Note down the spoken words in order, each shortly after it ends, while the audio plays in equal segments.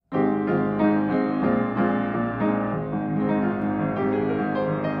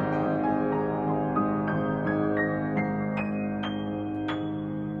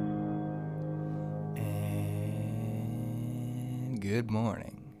Good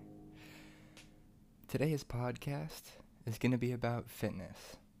morning. Today's podcast is going to be about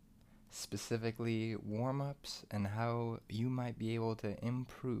fitness, specifically warm ups and how you might be able to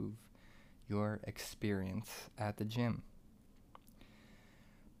improve your experience at the gym.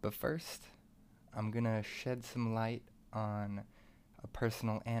 But first, I'm going to shed some light on a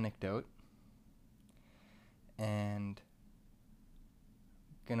personal anecdote and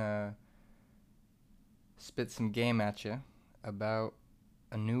gonna spit some game at you about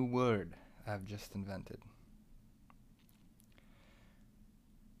a new word I've just invented.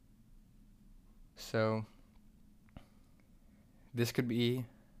 So, this could be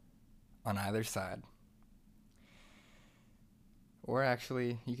on either side. Or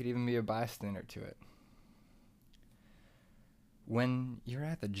actually, you could even be a bystander to it. When you're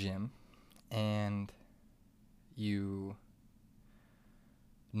at the gym and you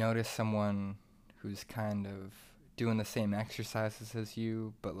notice someone who's kind of doing the same exercises as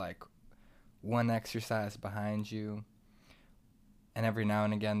you, but like one exercise behind you, and every now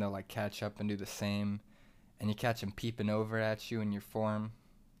and again they'll like catch up and do the same, and you catch them peeping over at you in your form.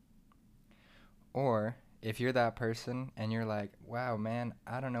 Or if you're that person and you're like, wow man,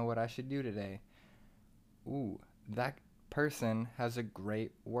 I don't know what I should do today. Ooh, that person has a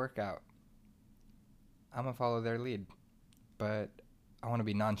great workout. I'm gonna follow their lead, but I want to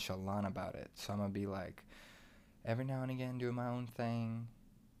be nonchalant about it. So I'm gonna be like, every now and again doing my own thing,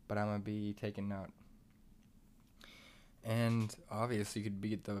 but I'm gonna be taking note. And obviously you could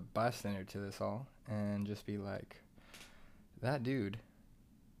be the bystander to this all and just be like, that dude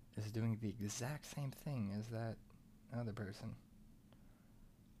is doing the exact same thing as that other person.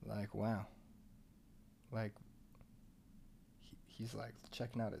 Like, wow. Like, he's like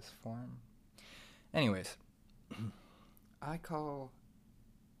checking out his form. Anyways, I call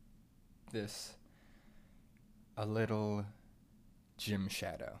this a little gym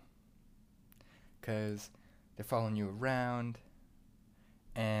shadow. Because they're following you around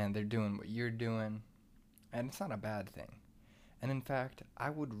and they're doing what you're doing. And it's not a bad thing. And in fact, I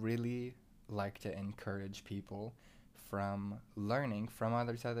would really like to encourage people from learning from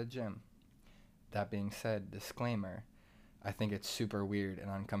others at the gym. That being said, disclaimer, I think it's super weird and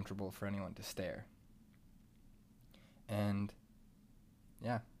uncomfortable for anyone to stare. And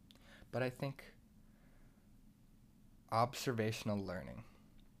yeah, but I think observational learning,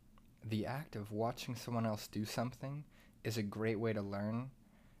 the act of watching someone else do something, is a great way to learn,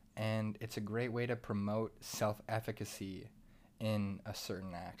 and it's a great way to promote self-efficacy in a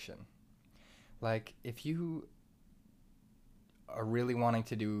certain action. Like, if you are really wanting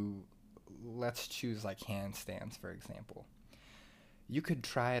to do, let's choose like handstands, for example. You could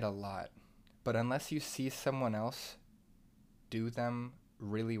try it a lot, but unless you see someone else do them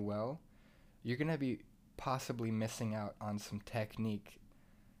really well, you're going to be possibly missing out on some technique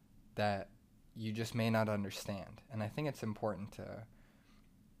that you just may not understand. And I think it's important to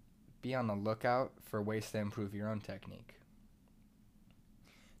be on the lookout for ways to improve your own technique.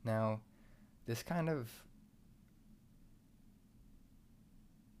 Now, this kind of...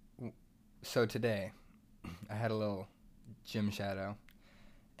 So today, I had a little gym shadow,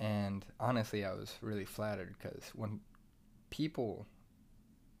 and honestly, I was really flattered because when people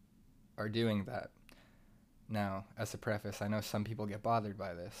are doing that, now, as a preface, I know some people get bothered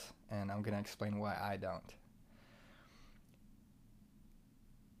by this, and I'm going to explain why I don't.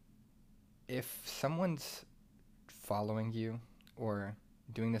 If someone's following you or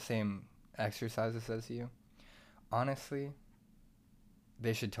doing the same exercises as you, honestly,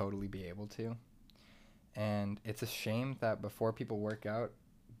 they should totally be able to. And it's a shame that before people work out,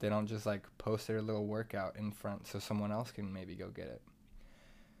 they don't just like post their little workout in front so someone else can maybe go get it.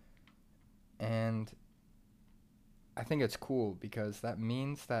 And I think it's cool because that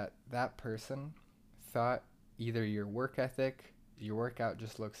means that that person thought either your work ethic, your workout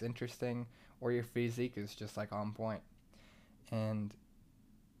just looks interesting, or your physique is just like on point. And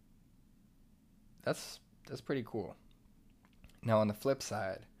that's pretty cool. Now on the flip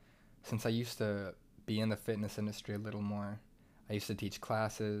side, since I used to be in the fitness industry a little more, I used to teach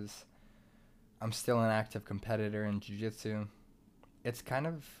classes. I'm still an active competitor in jiu-jitsu. It's kind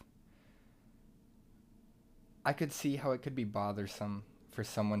of, I could see how it could be bothersome for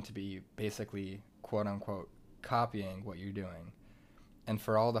someone to be basically, quote unquote, copying what you're doing. And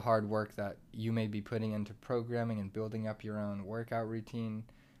for all the hard work that you may be putting into programming and building up your own workout routine,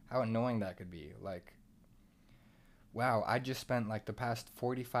 how annoying that could be. Like, wow, I just spent like the past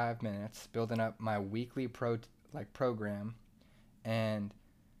 45 minutes building up my weekly program, and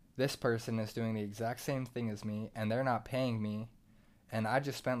this person is doing the exact same thing as me, and they're not paying me, and I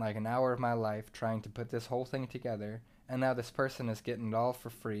just spent like an hour of my life trying to put this whole thing together, and now this person is getting it all for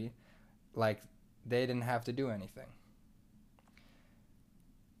free, like they didn't have to do anything.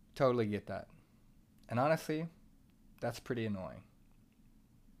 Totally get that. And honestly, that's pretty annoying.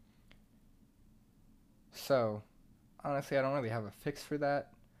 So, honestly, I don't really have a fix for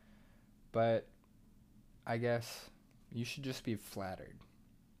that, but I guess you should just be flattered.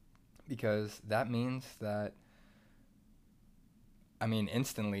 Because that means that, I mean,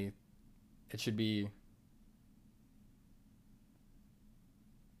 instantly, it should be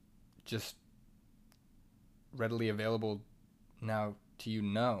just readily available now to you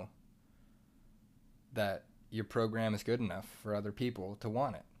know that your program is good enough for other people to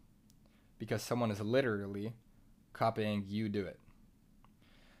want it. Because someone is literally copying you do it.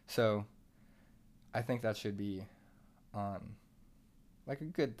 So, I think that should be on like a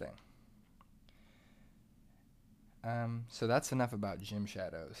good thing. So that's enough about gym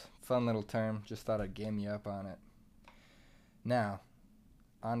shadows. Fun little term, just thought I'd game you up on it. Now,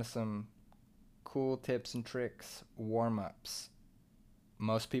 on to some cool tips and tricks, warm-ups.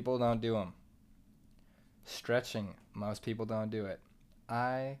 Most people don't do them. Stretching, most people don't do it.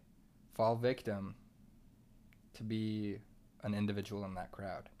 I fall victim to be an individual in that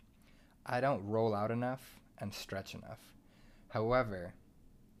crowd. I don't roll out enough and stretch enough. However,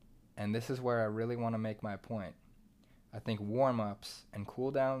 and this is where I really want to make my point, I think warm-ups and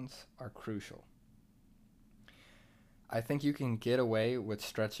cool-downs are crucial. I think you can get away with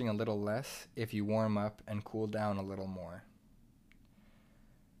stretching a little less if you warm up and cool down a little more.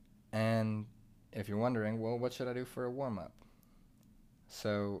 And if you're wondering, well, what should I do for a warm-up?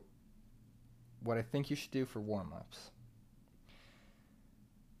 So, what I think you should do for warm-ups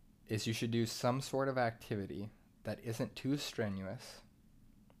is you should do some sort of activity that isn't too strenuous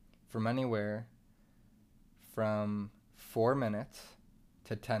from anywhere from 4 minutes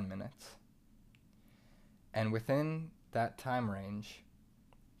to 10 minutes. And within that time range,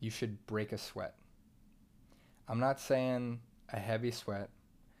 you should break a sweat. I'm not saying a heavy sweat.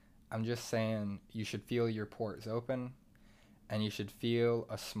 I'm just saying you should feel your pores open and you should feel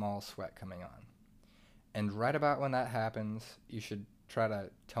a small sweat coming on. And right about when that happens, you should try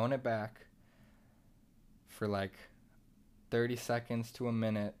to tone it back for like 30 seconds to a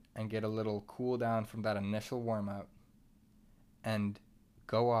minute and get a little cool down from that initial warm up and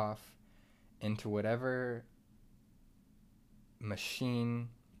go off into whatever machine,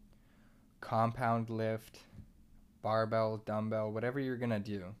 compound lift, barbell, dumbbell, whatever you're gonna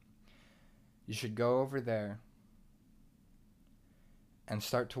do. You should go over there and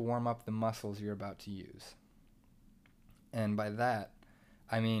start to warm up the muscles you're about to use. And by that,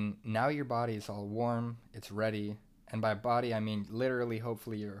 I mean now your body is all warm, it's ready. And by body, I mean literally,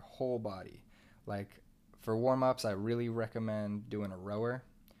 hopefully, your whole body. Like, for warm-ups, I really recommend doing a rower.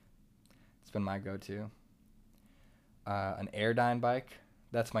 It's been my go-to. An Airdyne bike,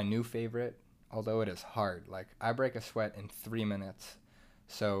 that's my new favorite, although it is hard. Like, I break a sweat in 3 minutes.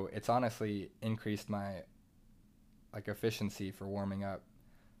 So it's honestly increased my, like, efficiency for warming up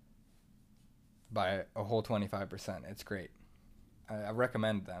by a whole 25%. It's great. I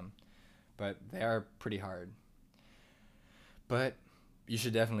recommend them, but they are pretty hard. But you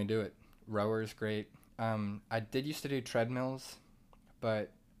should definitely do it. Rower's great. I did used to do treadmills,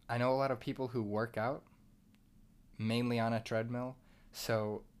 but I know a lot of people who work out mainly on a treadmill,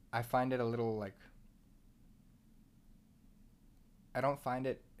 so I find it a little like, I don't find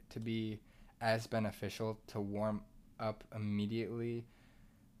it to be as beneficial to warm up immediately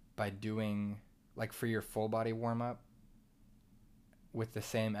by doing, like, for your full body warm up with the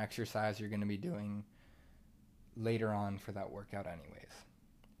same exercise you're going to be doing later on for that workout anyways.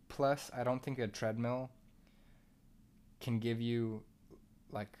 Plus, I don't think a treadmill can give you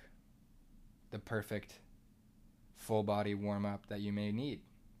like the perfect full body warm up that you may need.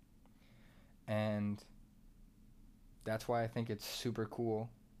 And that's why I think it's super cool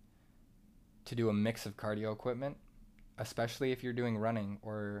to do a mix of cardio equipment, especially if you're doing running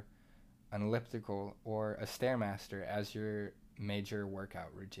or an elliptical or a Stairmaster as your major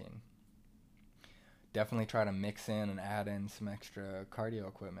workout routine. Definitely try to mix in and add in some extra cardio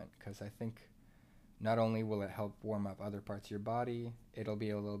equipment, because I think not only will it help warm up other parts of your body, it'll be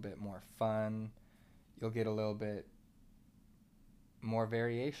a little bit more fun. You'll get a little bit more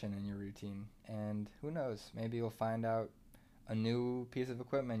variation in your routine, and who knows, maybe you'll find out a new piece of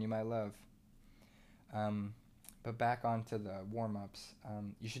equipment you might love. But back onto the warm-ups,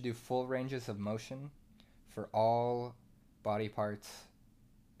 you should do full ranges of motion for all body parts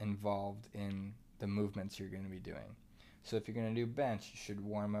involved in the movements you're going to be doing. So if you're going to do bench, you should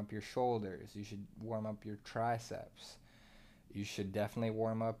warm up your shoulders, you should warm up your triceps, you should definitely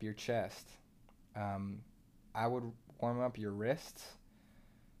warm up your chest. I would warm up your wrists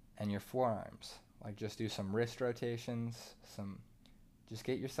and your forearms. Like just do some wrist rotations, just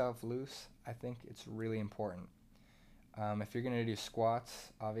get yourself loose. I think it's really important. If you're going to do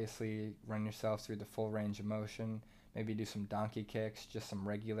squats, obviously run yourself through the full range of motion. Maybe do some donkey kicks, just some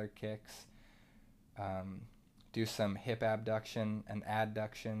regular kicks. Do some hip abduction and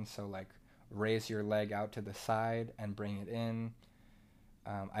adduction, so like raise your leg out to the side and bring it in.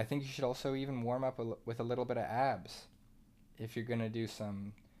 I think you should also even warm up with a little bit of abs. If you're going to do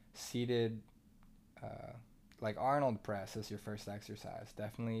some seated, like Arnold press as your first exercise,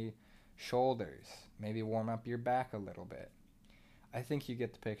 definitely shoulders. Maybe warm up your back a little bit. I think you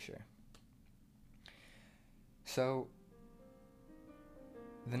get the picture. So,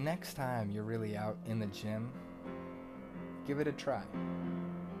 the next time you're really out in the gym, give it a try.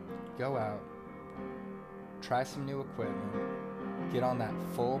 Go out, try some new equipment, get on that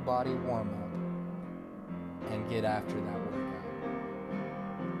full body warm-up, and get after that workout.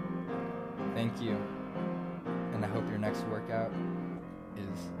 Thank you, and I hope your next workout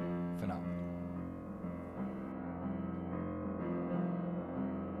is